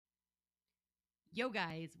Yo,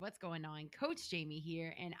 guys, what's going on? Coach Jamie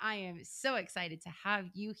here, and I am so excited to have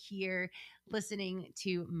you here listening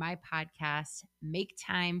to my podcast, Make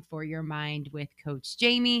Time for Your Mind with Coach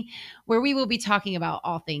Jamie, where we will be talking about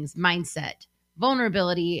all things mindset,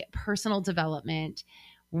 vulnerability, personal development,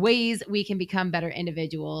 ways we can become better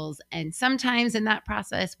individuals. And sometimes in that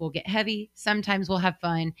process, we'll get heavy, sometimes we'll have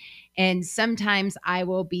fun, and sometimes I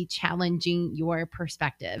will be challenging your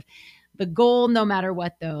perspective. The goal, no matter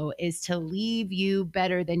what, though, is to leave you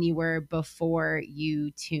better than you were before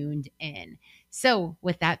you tuned in. So,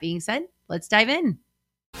 with that being said, let's dive in.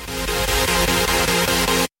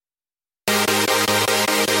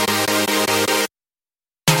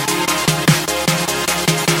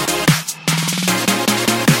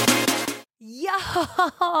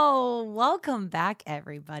 Yo, welcome back,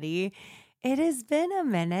 everybody. It has been a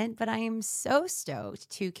minute, but I am so stoked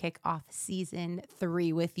to kick off season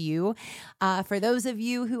 3 with you. For those of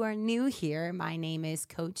you who are new here, my name is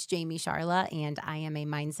Coach Jamie Sharla, and I am a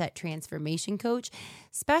mindset transformation coach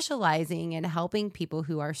specializing in helping people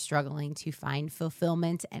who are struggling to find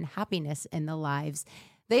fulfillment and happiness in the lives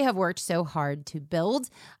they have worked so hard to build.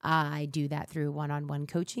 I do that through one-on-one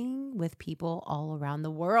coaching with people all around the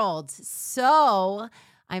world. So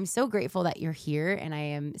I'm so grateful that you're here, and I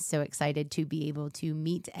am so excited to be able to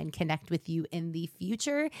meet and connect with you in the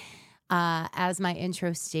future. As my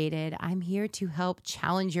intro stated, I'm here to help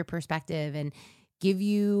challenge your perspective and give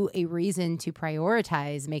you a reason to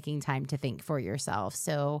prioritize making time to think for yourself.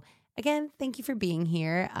 So again, thank you for being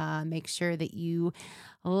here. Make sure that you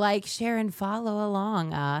like, share, and follow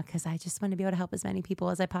along because I just want to be able to help as many people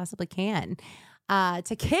as I possibly can.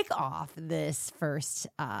 To kick off this first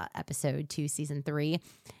episode to season 3,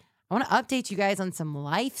 I want to update you guys on some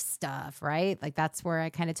life stuff, right? Like that's where I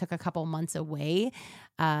kind of took a couple months away.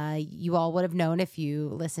 You all would have known if you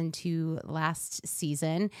listened to last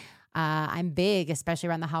season. I'm big, especially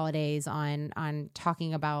around the holidays, on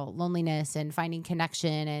talking about loneliness and finding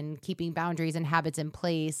connection and keeping boundaries and habits in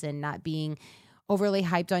place and not being overly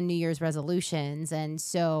hyped on New Year's resolutions. And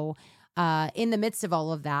so in the midst of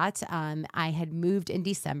all of that, I had moved in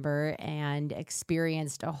December and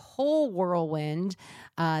experienced a whole whirlwind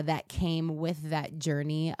that came with that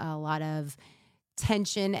journey. A lot of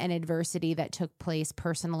tension and adversity that took place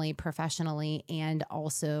personally, professionally, and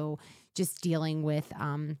also just dealing with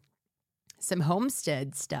some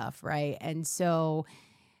homestead stuff, right? And so,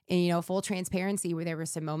 full transparency, where there were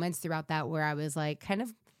some moments throughout that where I was like kind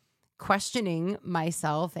of questioning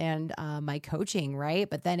myself and my coaching, right?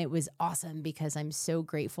 But then it was awesome because I'm so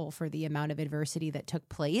grateful for the amount of adversity that took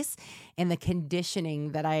place and the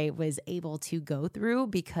conditioning that I was able to go through,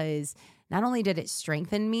 because not only did it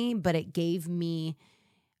strengthen me, but it gave me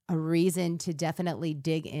a reason to definitely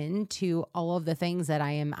dig into all of the things that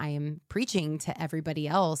I am preaching to everybody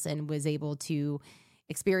else, and was able to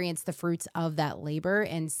experience the fruits of that labor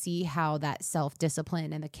and see how that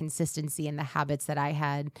self-discipline and the consistency and the habits that I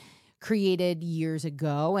had created years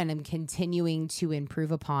ago and am continuing to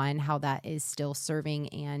improve upon, how that is still serving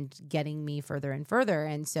and getting me further and further.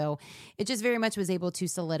 And so it just very much was able to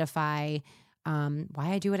solidify why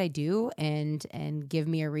I do what I do, and give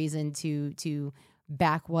me a reason to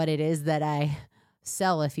back what it is that I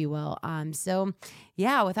sell, if you will. So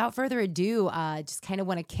yeah, without further ado, just kind of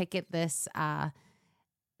want to kick it this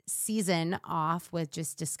season off with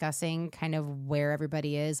just discussing kind of where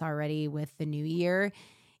everybody is already with the new year.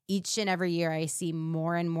 Each and every year, I see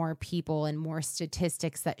more and more people and more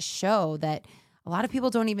statistics that show that a lot of people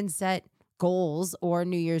don't even set goals or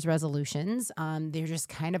New Year's resolutions. They're just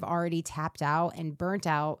kind of already tapped out and burnt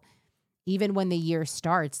out even when the year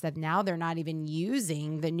starts, that now they're not even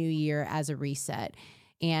using the new year as a reset.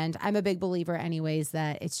 And I'm a big believer anyways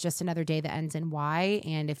that it's just another day that ends in Y.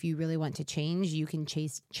 And if you really want to change, you can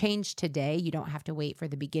change today. You don't have to wait for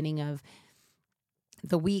the beginning of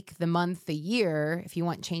the week, the month, the year. If you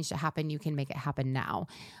want change to happen, you can make it happen now.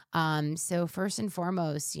 So first and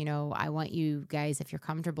foremost, I want you guys, if you're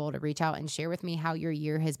comfortable, to reach out and share with me how your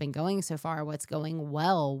year has been going so far, what's going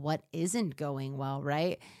well, what isn't going well,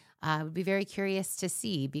 right? I would be very curious to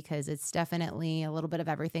see, because it's definitely a little bit of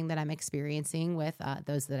everything that I'm experiencing with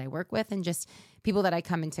those that I work with and just people that I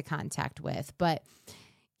come into contact with. But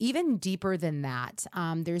even deeper than that,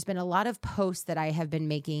 there's been a lot of posts that I have been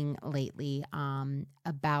making lately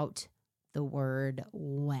about the word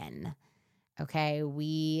when. Okay,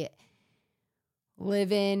 we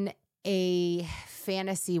live in a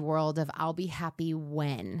fantasy world of I'll be happy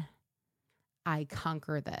when I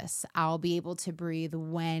conquer this. I'll be able to breathe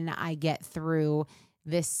when I get through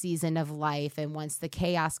this season of life. And once the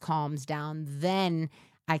chaos calms down, then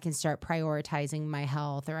I can start prioritizing my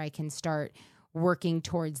health, or I can start working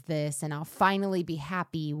towards this, and I'll finally be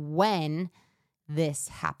happy when this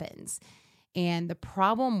happens. And the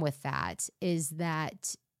problem with that is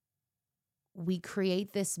that we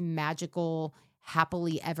create this magical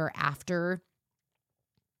happily ever after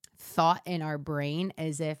thought in our brain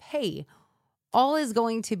as if, hey, all is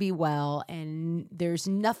going to be well and there's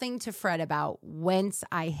nothing to fret about once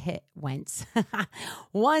I hit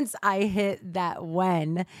that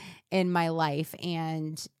when in my life.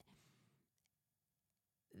 And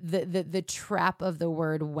the trap of the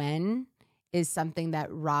word when is something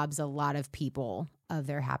that robs a lot of people of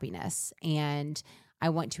their happiness. And I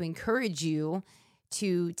want to encourage you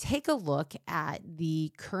to take a look at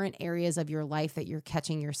the current areas of your life that you're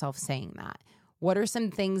catching yourself saying that. What are some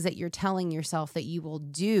things that you're telling yourself that you will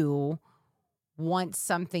do once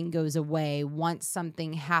something goes away, once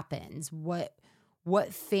something happens? What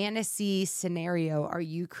fantasy scenario are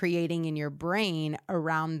you creating in your brain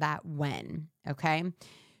around that when? Okay.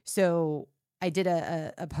 So I did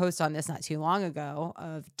a post on this not too long ago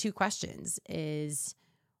of 2 questions is,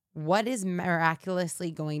 what is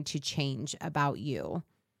miraculously going to change about you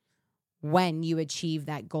when you achieve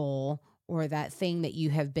that goal or that thing that you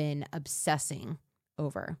have been obsessing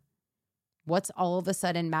over? What's all of a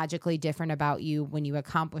sudden magically different about you when you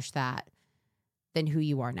accomplish that than who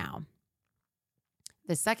you are now?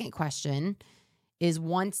 The second question is,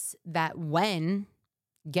 once that when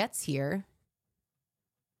gets here,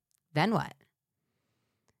 then what?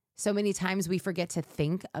 So many times we forget to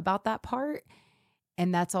think about that part.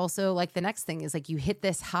 And that's also like the next thing is like you hit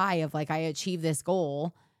this high of like, I achieved this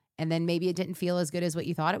goal, and then maybe it didn't feel as good as what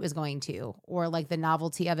you thought it was going to, or like the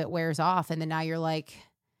novelty of it wears off. And then now you're like,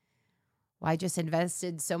 well, I just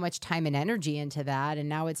invested so much time and energy into that, and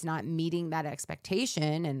now it's not meeting that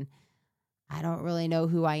expectation. And I don't really know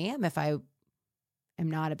who I am if I am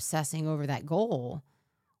not obsessing over that goal.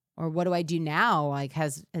 Or what do I do now? Like,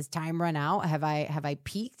 has time run out? Have I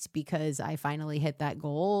peaked because I finally hit that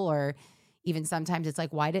goal? Or even sometimes it's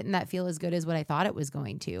like, why didn't that feel as good as what I thought it was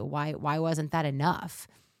going to? Why wasn't that enough?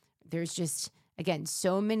 There's just, again,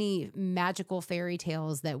 so many magical fairy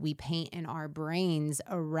tales that we paint in our brains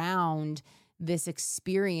around this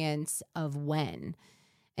experience of when.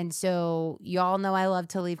 And so y'all know I love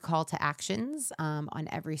to leave call to actions on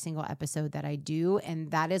every single episode that I do.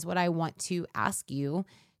 And that is what I want to ask you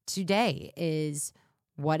today is,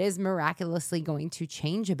 what is miraculously going to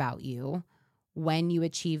change about you when you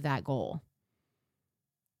achieve that goal?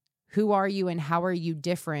 Who are you and how are you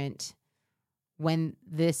different when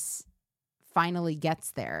this finally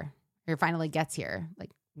gets there or finally gets here? Like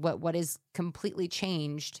what is completely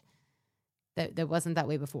changed that wasn't that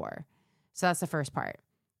way before? So that's the first part.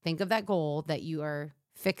 Think of that goal that you are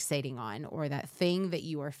fixating on, or that thing that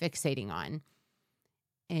you are fixating on,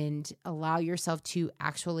 and allow yourself to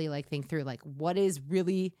actually like think through like what is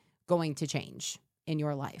really going to change in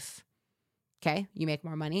your life. Okay. You make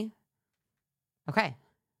more money. Okay.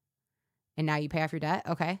 And now you pay off your debt.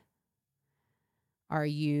 Okay. Are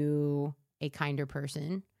you a kinder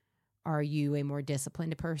person? Are you a more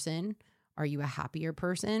disciplined person? Are you a happier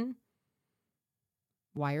person?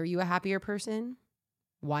 Why are you a happier person?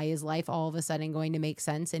 Why is life all of a sudden going to make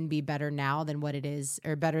sense and be better now than what it is,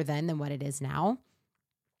 or better than what it is now?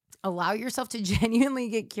 Allow yourself to genuinely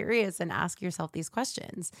get curious and ask yourself these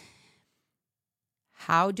questions.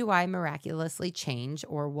 How do I miraculously change,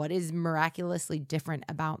 or what is miraculously different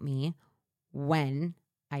about me when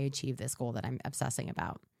I achieve this goal that I'm obsessing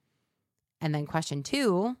about? And then question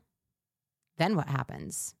 2, then what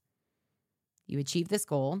happens? You achieve this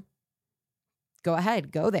goal. Go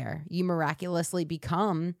ahead, go there. You miraculously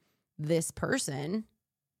become this person.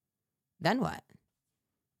 Then what?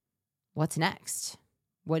 What's next?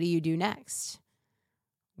 What do you do next?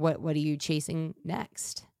 What are you chasing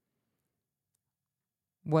next?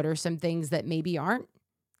 What are some things that maybe aren't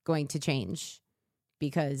going to change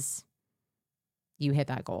because you hit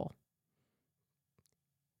that goal?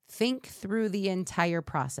 Think through the entire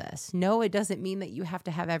process. No, it doesn't mean that you have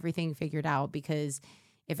to have everything figured out, because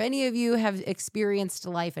if any of you have experienced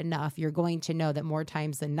life enough, you're going to know that more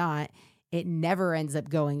times than not, it never ends up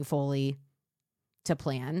going fully to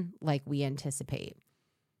plan like we anticipate.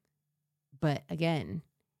 But again,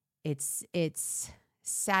 it's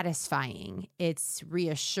satisfying, it's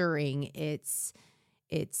reassuring, it's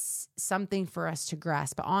something for us to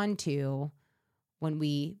grasp onto when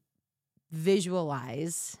we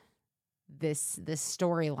visualize this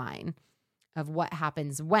storyline of what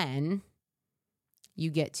happens when you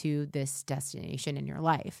get to this destination in your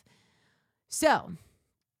life. So,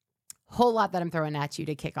 whole lot that I'm throwing at you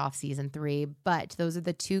to kick off season 3, but those are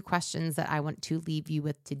the 2 questions that I want to leave you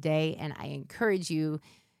with today. And I encourage you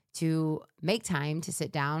to make time to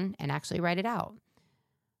sit down and actually write it out.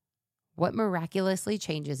 What miraculously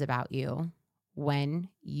changes about you when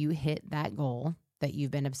you hit that goal that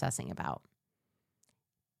you've been obsessing about?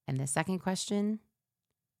 And the second question,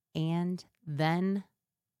 and then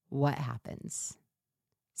what happens?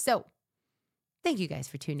 So, thank you guys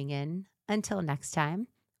for tuning in. Until next time,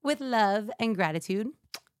 with love and gratitude,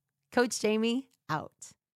 Coach Jamie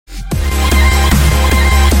out.